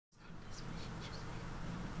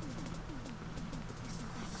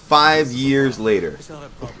5 years later. It's not a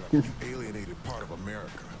problem. You alienated part of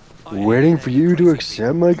America. Waiting for you to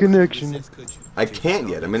accept my connection. I can't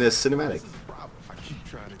yet. I'm in a cinematic. I keep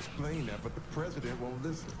trying to explain that, but the president won't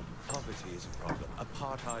listen. Poverty is a problem.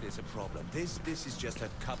 Apartheid is a problem. This is just a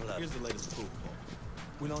couple of... Here's the latest proof, Paul.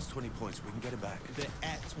 We lost 20 points. We can get it back. They're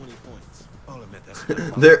at 20 points. I'll admit that's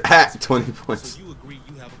They're at 20 points. So you agree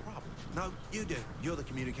you have a problem? No, you do. You're the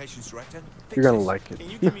communications director. You're gonna like it. Can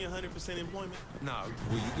you give me 100% employment? No.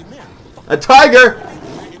 Will you get married? A tiger!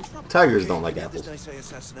 We're in trouble. Tigers don't like Did apples. they say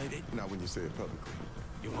assassinated? Not when you say it publicly.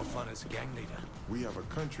 You're not fun as a gang leader. We have a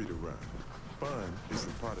country to run. Fun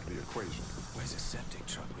isn't part of the equation. Where's a septic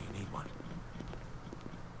truck where you need one?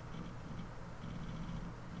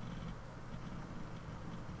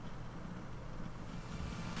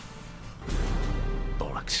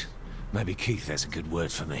 Bollocks. Maybe Keith has a good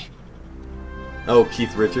word for me. Oh,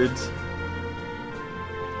 Keith Richards.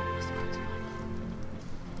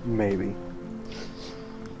 Maybe.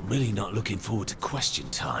 I'm really not looking forward to question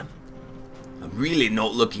time. I'm really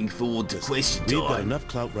not looking forward to question We've got time. enough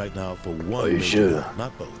clout right now for one. Are you major sure? goal,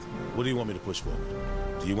 not both. What do you want me to push forward?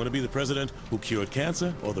 Do you want to be the president who cured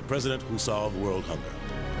cancer or the president who solved world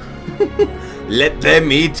hunger? Let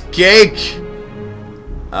them eat cake!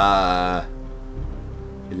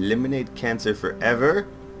 Eliminate cancer forever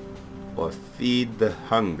or feed the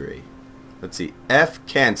hungry? Let's see. F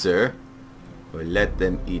cancer or let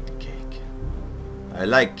them eat cake. I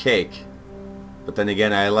like cake, but then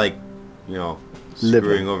again I like, you know, Liver.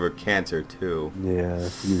 screwing over cancer too. Yeah,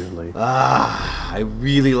 usually. I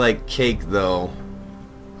really like cake though.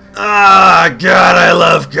 God, I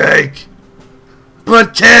love cake!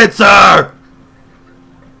 But cancer!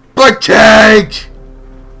 But cake!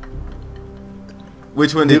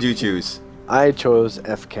 Which one did you choose? I chose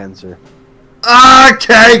F cancer.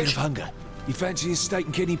 Cake! Of hunger. You fancy a steak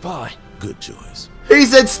and kidney pie? Good choice. He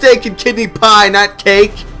said steak and kidney pie, not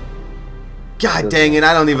cake! God dang it,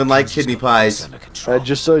 I don't even like kidney pies. Under control.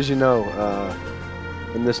 Just so as you know,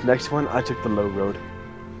 in this next one, I took the low road.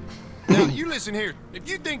 Now, you listen here. If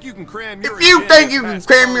you think you can cram your If you agenda think you can past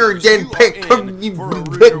cram your Congress, agenda you past are Congress, in for a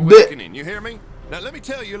rude you awakening. You hear me? Now, let me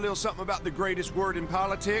tell you a little something about the greatest word in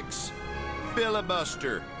politics.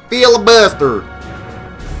 Filibuster. Filibuster.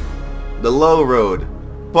 The low road.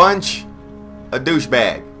 Punch a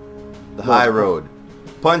douchebag. The high road.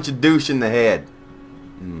 Punch a douche in the head.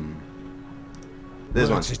 This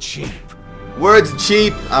one. Words are cheap. Words are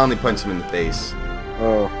cheap. I only punch him in the face.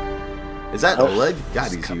 Oh, Is that a leg? God,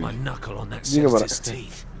 Just he's cut my huge. knuckle on that You know what senator's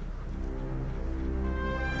teeth.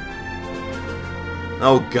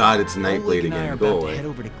 Oh God, it's Nightblade Oleg and I are again. Go about to away. head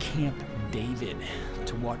over to Camp David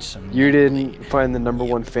to watch some. you didn't find the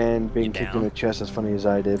 #1 fan being You kicked in down? the chest as funny as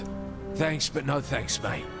I did. Thanks, but no thanks,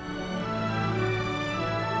 mate.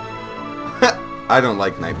 I don't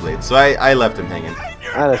like Nightblade, so I left him hanging.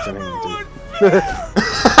 I left him hanging too.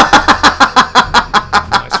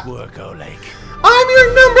 Nice work, Oleg. I'm your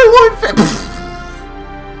 #1 fan.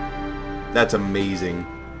 That's amazing.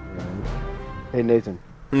 Hey Nathan,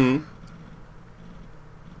 Hmm.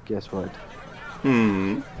 guess what?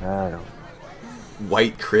 Hmm. I don't.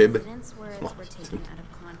 White crib. President's words were taken out of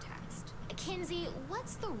context. Kinsey,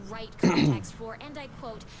 what's the right context for, and I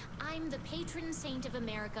quote, "I'm the patron saint of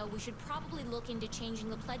America. We should probably look into changing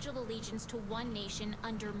the Pledge of Allegiance to one nation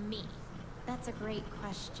under me." That's a great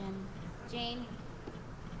question. Jane?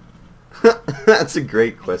 That's a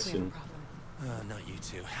great question. Not you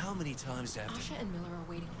two. How many times do I have to... Asha and Miller are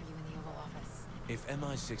waiting for you in the Oval Office. If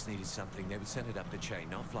MI6 needed something, they would send it up the chain,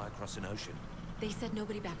 not fly across an ocean. They said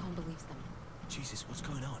nobody back home believes them. Jesus, what's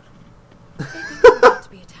going on? They think we're about to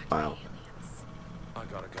be attacked Wow. by aliens. I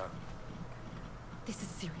gotta go. This is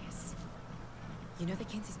serious. You know that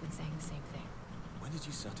Kinsey's been saying the same thing. When did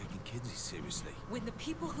you start taking Kinsey seriously? When the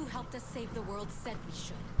people who helped us save the world said we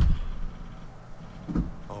should.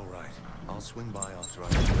 All right. I'll swing by after I...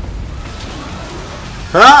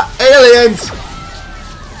 Huh? Aliens!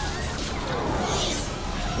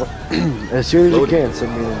 As soon as you Loading. can,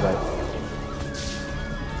 send me an invite.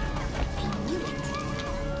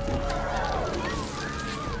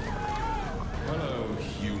 Hello,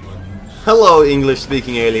 human. Hello,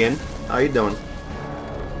 English-speaking alien. How you doing?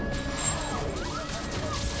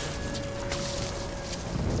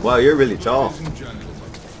 Wow, you're really tall. Ladies and gentlemen,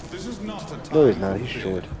 this is not a time No, he's not. for He's fear,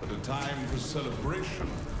 short. but a time for celebration.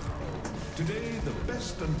 Today, the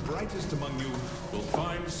best and brightest among you will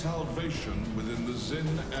find salvation within the Zin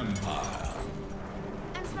Empire.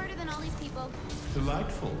 I'm smarter than all these people.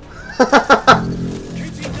 Delightful.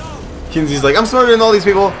 Kinsey's like, I'm smarter than all these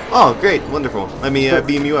people. Oh, great, wonderful. Let me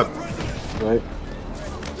beam you up. Right?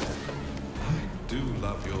 I do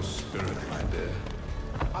love your spirit, my dear.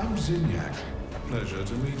 I'm Zinyak. Pleasure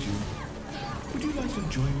to meet you. Would you like to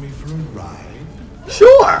join me for a ride?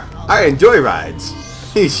 Sure! I enjoy rides.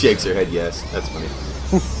 He shakes her head yes. That's funny.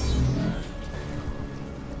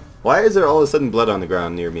 Why is there all of a sudden blood on the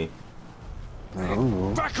ground near me? I don't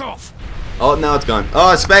know. Back off! Oh, now it's gone.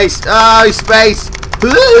 Oh, space! Oh, space!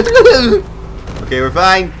 Okay, we're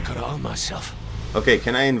fine. Got on myself. Okay,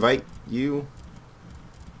 can I invite you?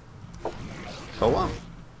 Co-op?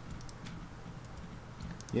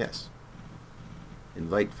 Yes.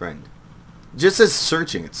 Invite friend. Just says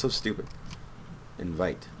searching. It's so stupid.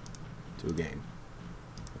 Invite to a game.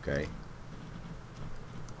 Okay.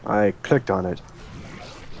 I clicked on it.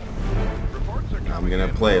 I'm gonna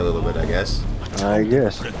play a little bit, I guess. I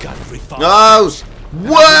guess. Oh!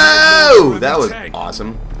 Whoa! That was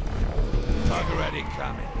awesome.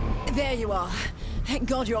 There you are. Thank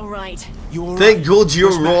God you're all right. Thank God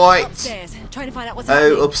you're right. Upstairs, trying to find out what's Oh,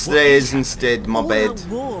 happening. upstairs instead, my All bed. that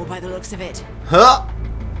war by the looks of it. Huh?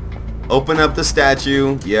 Open up the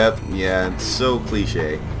statue. Yep, yeah, it's so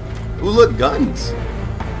cliche. Ooh, look, guns.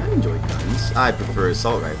 I enjoy guns. I prefer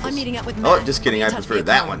assault rifles. I'm meeting up with Oh, Matt. just kidding. I'll I be in touch prefer via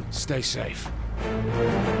that phone. one. Stay safe.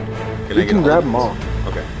 Can You I get can a grab hold them of all. these?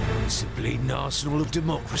 Okay. It's a bleeding arsenal of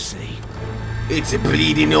democracy. It's a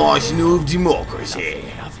bleeding arsenal of democracy.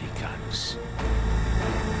 Lovely guns.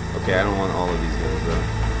 Okay, I don't want all of these guns though.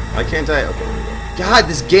 Why can't I? Okay, there we go. God,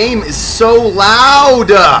 this game is so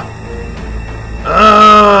loud!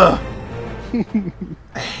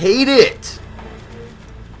 I hate it!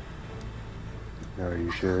 Are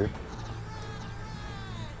you sure?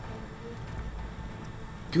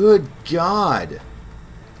 Good God.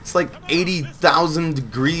 It's like 80,000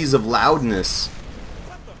 degrees of loudness.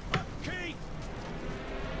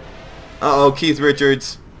 Uh-oh, Keith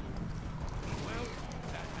Richards.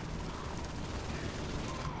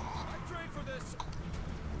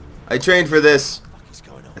 I trained for this.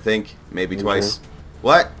 I think. Maybe twice.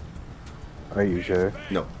 What? Are you sure?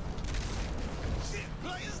 No.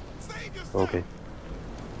 Okay.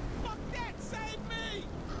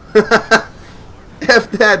 F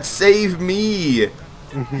that, save me!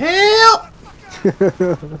 Help!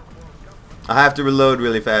 I have to reload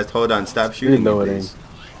really fast. Hold on, stop shooting You know me, it please.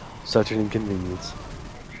 ain't. Such an inconvenience.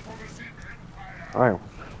 Alright,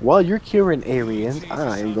 while you're curing aliens,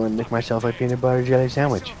 I am going to make myself a peanut butter jelly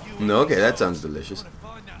sandwich. No, okay, that sounds delicious.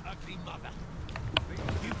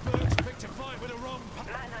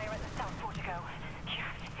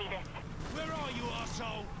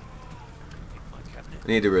 I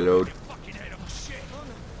need to reload.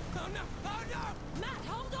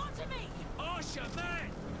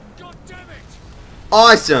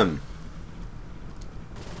 Awesome!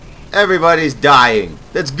 Everybody's dying.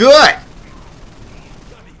 That's good!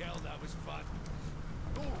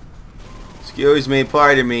 Excuse me,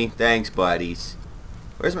 pardon me. Thanks, buddies.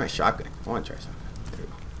 Where's my shotgun? I want to try something. There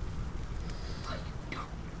we go.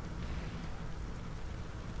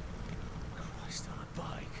 Christ on a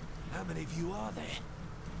bike. How many of you are there?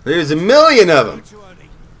 There's a million of them!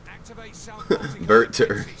 Bert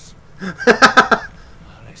turd.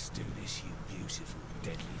 Let's do this, you beautiful,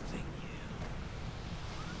 deadly thing, you.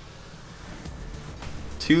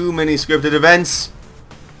 Too many scripted events.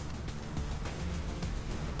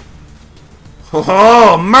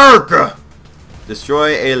 Oh, America!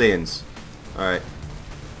 Destroy aliens. Alright.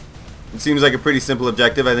 It seems like a pretty simple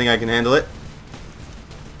objective. I think I can handle it.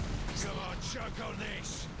 Come on, choke on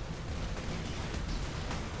this.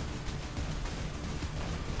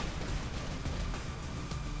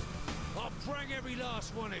 I'll bring every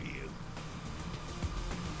last one of you.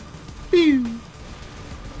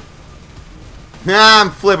 I'm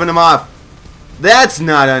flipping them off. That's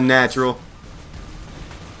not unnatural.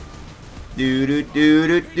 Do do do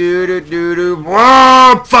do do do do do.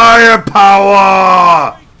 More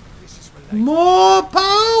firepower! More power!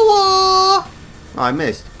 Oh, I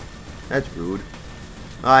missed. That's rude.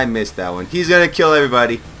 I missed that one. He's gonna kill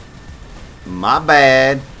everybody. My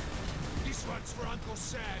bad. This one's for Uncle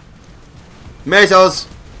Sam. Missiles!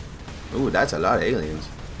 Ooh, that's a lot of aliens.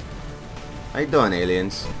 How you doing,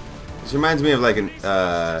 aliens? This reminds me of like an,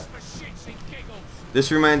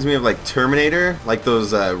 this reminds me of like Terminator, like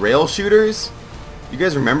those rail shooters. You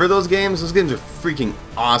guys remember those games? Those games are freaking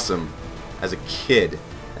awesome as a kid.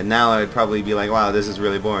 And now I'd probably be like, wow, this is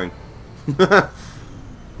really boring. I'm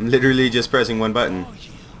literally just pressing one button.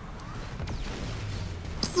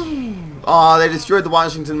 Oh, they destroyed the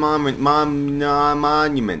Washington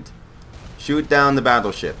Monument. Shoot down the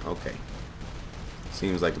battleship. Okay.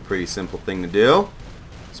 Seems like a pretty simple thing to do.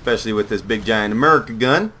 Especially with this big giant America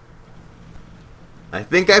gun. I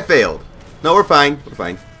think I failed. No, we're fine. We're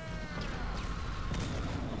fine.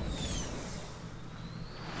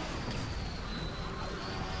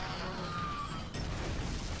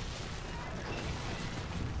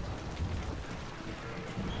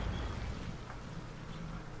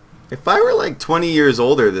 If I were like 20 years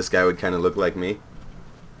older, this guy would kind of look like me.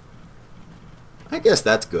 I guess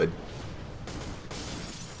that's good.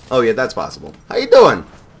 Oh yeah, that's possible. How you doing?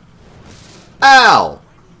 Ow!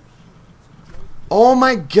 Oh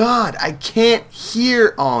my god, I can't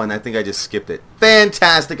hear. Oh, and I think I just skipped it.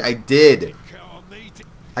 Fantastic, I did.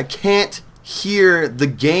 I can't hear the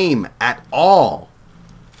game at all.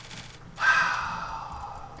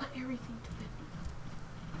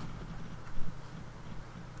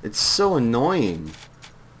 It's so annoying.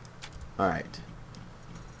 Alright.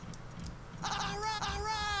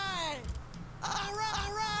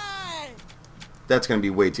 That's gonna be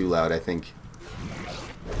way too loud, I think.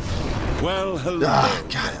 Well, hello. Ah,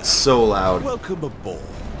 God, it's so loud. Welcome aboard.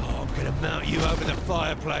 Oh, I'm gonna mount you over the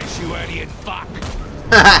fireplace, you alien fuck.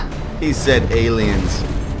 He said aliens.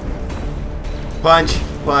 Punch,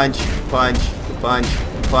 punch, punch, punch,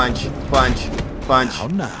 punch, punch, punch. Oh,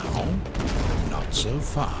 now, not so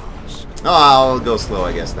fast. Oh, I'll go slow,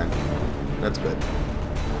 I guess, then. That's good.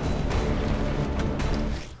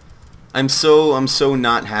 I'm so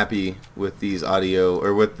not happy with these audio,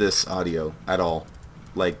 or with this audio at all.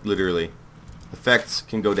 Like, literally. Effects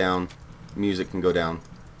can go down. Music can go down.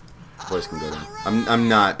 Voice can go down. I'm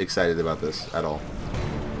not excited about this at all.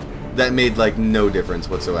 That made, like, no difference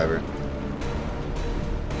whatsoever.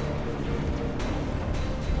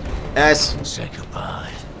 S. Say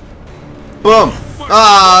goodbye. Boom!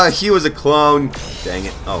 Ah, he was a clone. Dang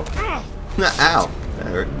it. Oh. Ow. That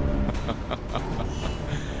hurt.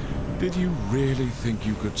 Did you really think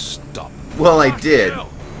you could stop? Well, I did.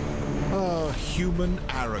 Ah, human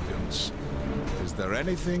arrogance. Is there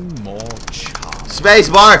anything more charming? Space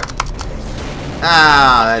bar!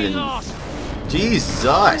 Ah, that didn't...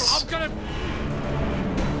 Jesus!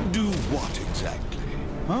 Do what exactly?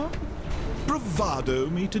 Huh? Bravado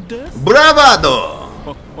me to death? Bravado!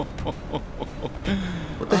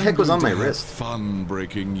 What the heck was on my wrist? Fun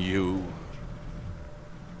breaking you.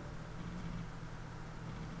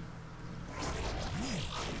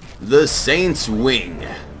 The Saint's Wing.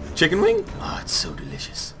 Chicken wing? Oh, it's so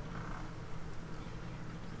delicious.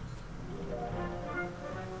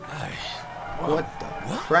 What the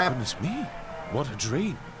crap? Goodness me. What a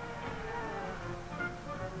dream.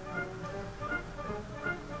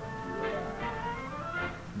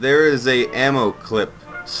 There is a ammo clip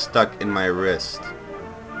stuck in my wrist.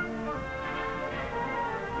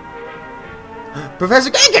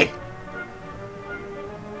 Professor Genki!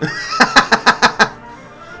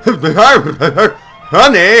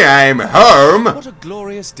 Honey, I'm home. What a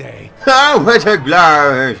glorious day. Oh, what a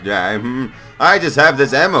glorious day. I just have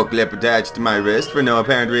this ammo clip attached to my wrist for no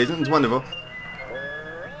apparent reason. It's wonderful.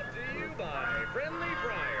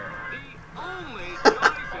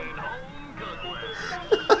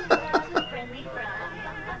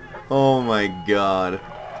 Oh my god.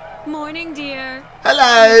 Morning, dear.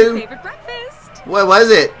 Hello. Favorite breakfast? What was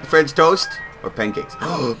it? French toast? Or pancakes?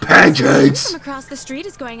 Oh, pancakes! From across the street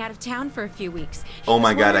is going out of town for a few weeks. Oh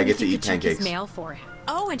my He was god, I wondering get if to you eat could check his pancakes. mail for him.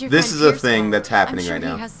 Oh, and your This friend is a Pierce thing called. that's happening I'm sure right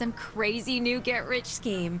now. He has some crazy new get-rich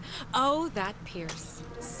scheme. Oh, that Pierce.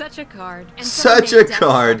 Such a card. And Such someone a named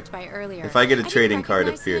card. Dennis by earlier. If I get a I didn't trading card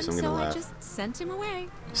of recognize Pierce, him, I'm gonna so laugh. I just sent him away.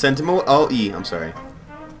 Sent him away? Oh, E. I'm sorry.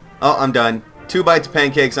 Oh, I'm done. 2 bites of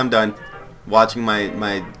pancakes, I'm done. Watching my girlish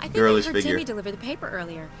I think I heard figure. Timmy deliver the paper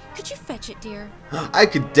earlier. Could you fetch it, dear? I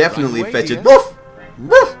could definitely Right away, fetch it. dear. Woof!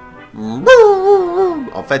 Woof! Woof!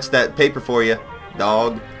 I'll fetch that paper for you,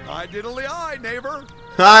 dog. I diddly eye, neighbor.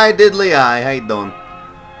 Hi, diddly eye. How you doing?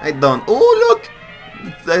 How you doing? Oh, look!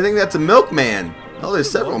 I think that's a milkman. Oh, there's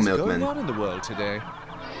several What's milkmen. going on in the world today?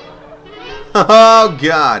 Oh,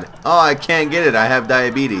 God. Oh, I can't get it. I have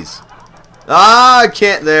diabetes. Ah, I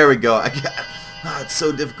can't. There we go. Oh, it's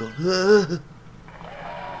so difficult.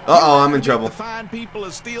 Uh-oh, I'm in trouble. The fine people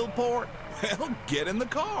of Steelport? Well, get in the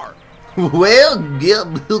car. Well,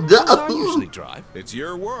 I usually drive. It's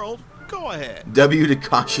your world. Go ahead. W to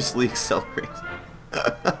cautiously accelerate.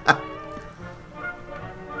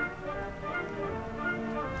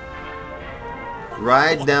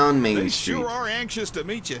 Ride down Main They Street. sure are anxious to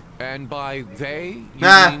meet you. And by they, you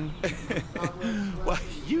Ah. mean... Well,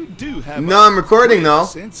 you do have No, I'm recording, a though.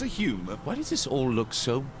 sense of humor. Why does this all look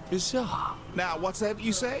so bizarre? Now, what's that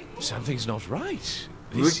you say? Something's not right.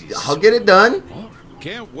 This is I'll get it done.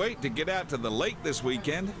 Can't wait to get out to the lake this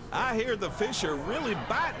weekend. I hear the fish are really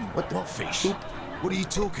biting. What fish? What are you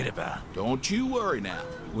talking about? Don't you worry now.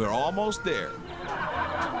 We're almost there.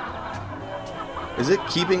 Is it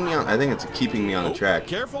keeping me on? I think it's keeping me on the Oh, track.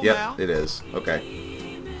 careful Yep, now. it is.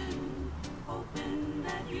 Okay.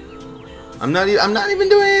 I'm not even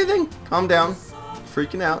doing anything. Calm down.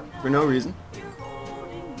 Freaking out for no reason.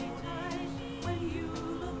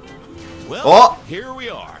 Well, Oh! here we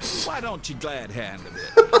are. Why don't you glad hand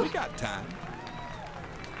a bit? We got time.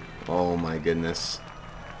 Oh my goodness.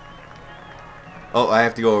 Oh, I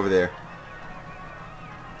have to go over there.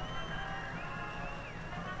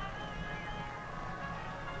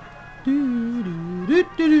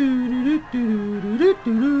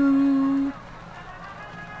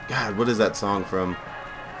 God, what is that song from?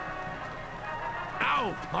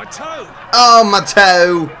 Ow, my toe! Oh, my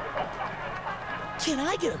toe! Can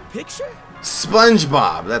I get a picture?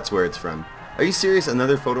 SpongeBob, that's where it's from. Are you serious?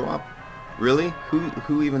 Another photo op? Really?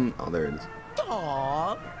 Who even? Oh, there it is.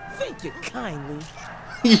 Aw, thank you kindly.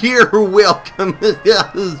 You're welcome.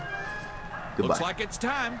 Goodbye. Looks like it's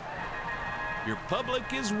time. Your public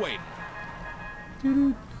is waiting.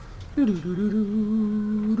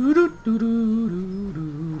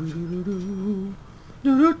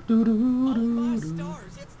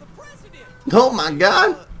 Oh my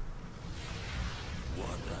God!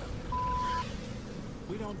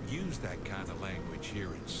 We don't use that kind of language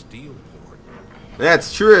here in Steelport.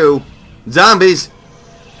 That's true. Zombies.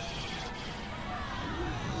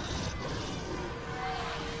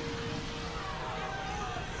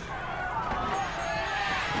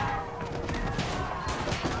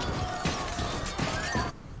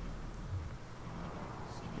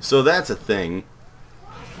 So that's a thing.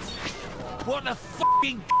 What the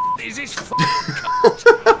fucking is this?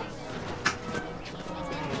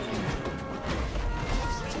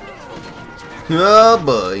 Oh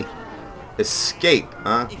boy. Escape,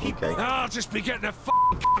 huh? Okay. I'll just be getting the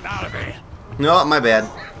fucking out of here. No, my bad.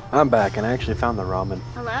 I'm back and I actually found the ramen.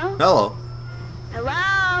 Hello? Hello.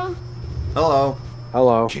 Hello? Hello.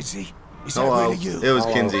 Hello. Kinsey, is that Hello. really you? It was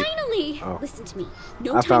Hello. Kinsey. Finally! Oh. Listen to me.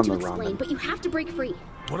 No I time found to the explain, ramen. but you have to break free.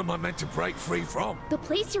 What am I meant to break free from? The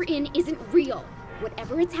place you're in isn't real.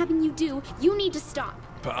 Whatever it's having you do, you need to stop.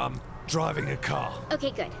 But I'm driving a car.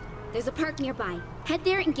 Okay, good. There's a park nearby. Head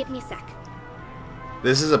there and give me a sec.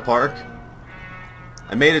 This is a park?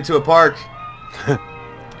 I made it to a park.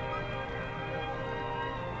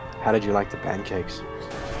 How did you like the pancakes?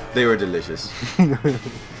 They were delicious. This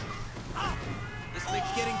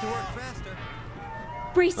makes getting to work faster.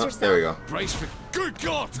 Brace Oh, yourself. there we go. Brace for good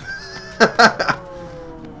God!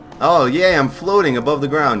 Oh, yeah, I'm floating above the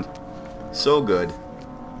ground. So good.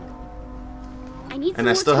 I need And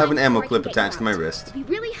I some still more have time an ammo before I clip can get you attached to my out. wrist. It'd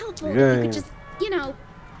be really helpful if Yeah. you could just, you know,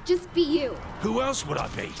 just be you. Who else would I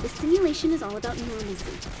be? The simulation is all about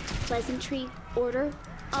normalcy, pleasantry, order,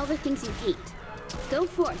 all the things you hate. Go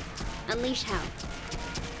forth. Unleash hell.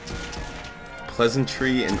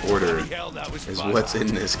 Pleasantry and order Bloody hell, that was is fun. what's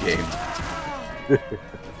in this game.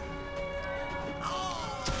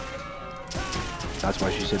 That's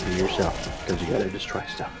why she said be yourself, because you gotta destroy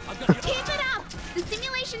stuff. Keep it up! The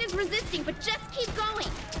simulation is resisting, but just keep going.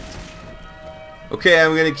 Okay,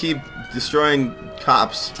 I'm gonna keep destroying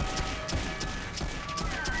cops.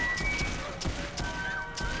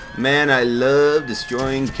 Man, I love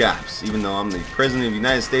destroying cops, even though I'm the President of the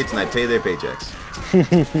United States and I pay their paychecks.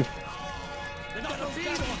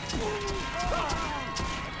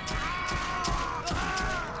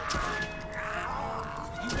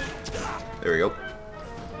 There we go.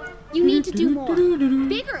 You need to do more.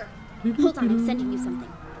 Bigger. Hold on, I'm sending you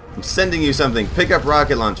something. I'm sending you something. Pick up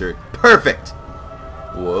rocket launcher. Perfect.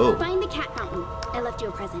 Whoa. Find the cat fountain. I left you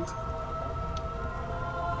a present.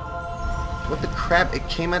 What the crap? It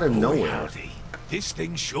came out of Boy, nowhere. howdy. This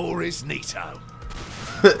thing sure is neato.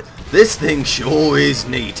 This thing sure is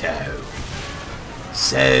neato.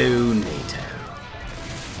 So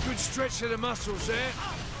neato. Good stretch of the muscles there.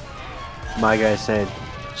 My guy said,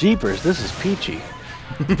 Jeepers, this is peachy.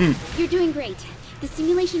 You're doing great. The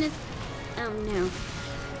simulation is... Oh, no.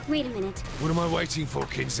 Wait a minute. What am I waiting for,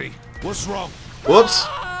 Kinsey? What's wrong? Whoops.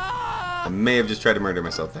 I may have just tried to murder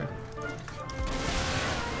myself there.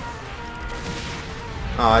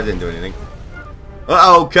 Oh, I didn't do anything.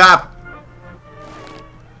 Uh-oh, cop!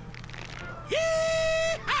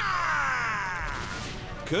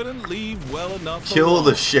 Couldn't leave well enough. Kill alone,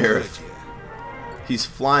 the sheriff. could ya? He's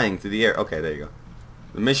flying through the air. Okay, there you go.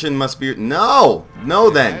 The mission must be... No! No,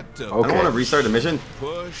 then! Had to I don't want to restart the mission.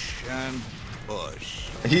 Push and push.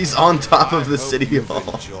 He's on top of the I hope city you've hall.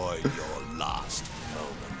 enjoyed your last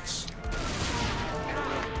moments.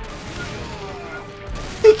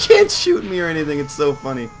 He can't shoot me or anything. It's so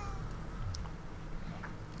funny.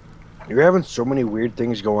 You're having so many weird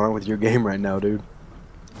things going on with your game right now, dude.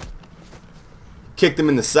 Kicked him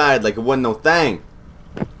in the side like it wasn't no thing.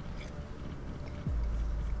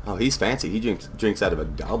 Oh, he's fancy. He drinks out of a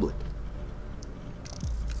goblet.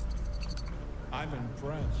 I'm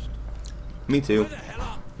impressed. Me too.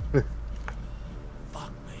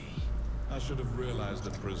 Fuck me. A should have realized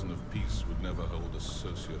a prison of peace would never hold a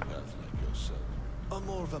sociopath like yourself. I'm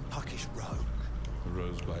more of a puckish rogue. A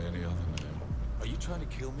rose by any other name. Are you trying to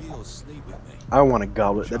kill me or sleep with me? I want a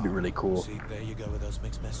goblet. That'd be really cool. See, there you go with those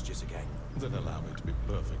mixed messages again. Then allow me to be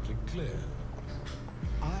perfectly clear.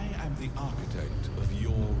 I am the architect of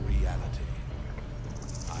your reality.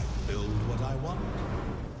 I build what I want.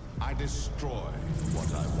 I destroy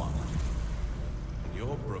what I want. And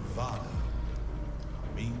your bravado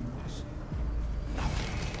means nothing.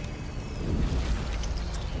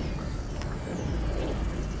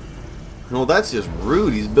 No, that's just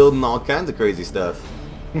rude. He's building all kinds of crazy stuff.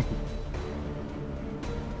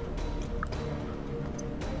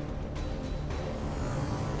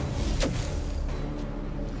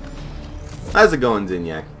 How's it going,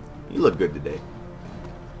 Zinyak? You look good today.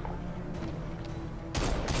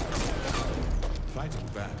 Fighting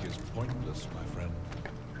back is pointless, my friend.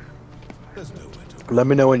 There's nowhere to Let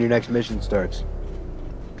me know when your next mission starts.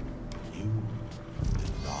 You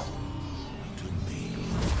belong to me.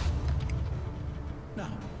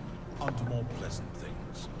 Now, on to more pleasant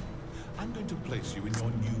things. I'm going to place you in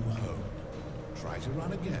your new home. Try to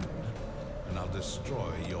run again, and I'll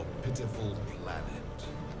destroy your pitiful planet.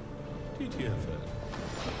 TTFN.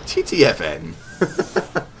 TTFN.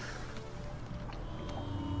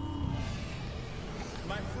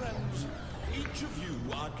 My friends, each of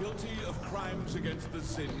you are guilty of crimes against the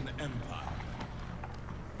Zin Empire.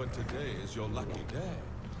 But today is your lucky day.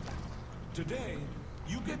 Today,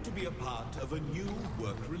 you get to be a part of a new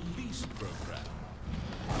work release program.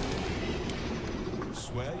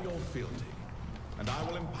 Swear your fealty, and I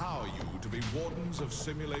will empower you to be wardens of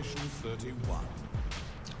Simulation 31.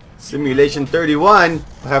 Simulation 31?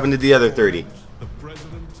 What happened to the other 30? The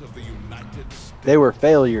President of the United States. They were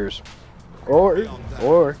failures. Or The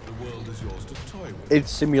world is yours to toy with.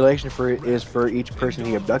 its simulation is for each person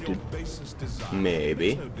he abducted.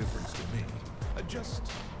 Maybe. No difference to me. Just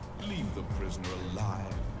leave the prisoner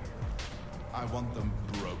alive. I want them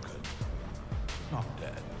broken, not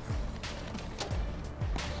dead.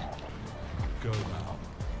 Go now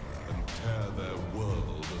and tear their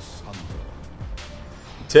world asunder.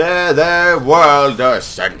 Tear their world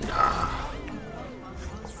asunder.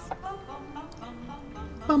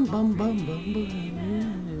 Bum, bum, bum, bum,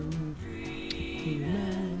 bum.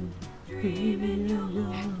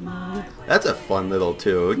 That's a fun little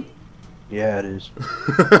tune. Yeah, it is.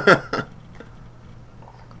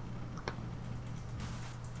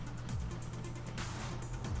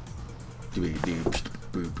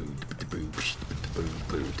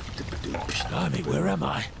 Blimey, where am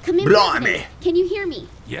I? Come in. Blimey. President. Can you hear me?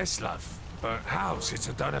 Yes, love. But how, since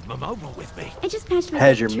I don't have my mobile with me? I just patched my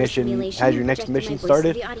Has your signature mission- simulation has your and next projected mission my voice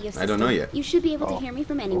started? through the audio I don't know system. yet. You should be able Oh, to hear me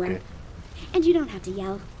from anywhere. okay. And you don't have to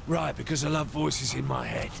yell. Right, because I love voices in my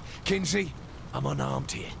head. Kinsey, I'm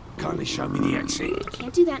unarmed here. Kindly show me the exit.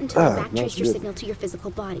 Can't do that until Ah, I backtrace that's your good. signal to your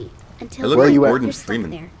physical body. Until I look Where like you at? Gordon you're stuck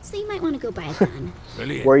Freeman. there, so you might want to go buy a gun.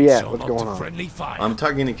 Brilliant. Where you at? So What's I'm going to on? friendly fire. I'm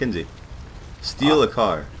talking to Kinsey. Steal a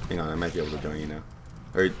car. Hang on, I might be able to join you now.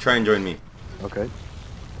 Or try and join me. Okay.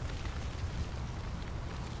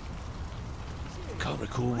 Can't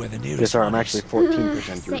recall where the nearest Yes, sir. I'm one actually is. 14%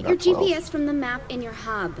 through. Set your not 12. GPS from the map in your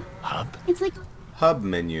hub. Hub? It's like Hub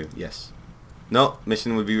menu, yes. No,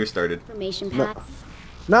 mission would be restarted. information No. pad.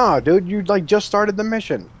 Nah, dude, you like just started the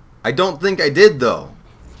mission. I don't think I did though.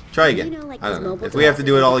 Try again. You know, like I those don't know. mobile If we have to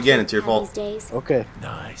do it devices all that again, kids it's your have fault. these days? Okay.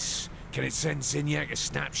 Nice. Can it send Zinyak a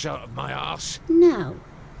snapshot of my ass? No.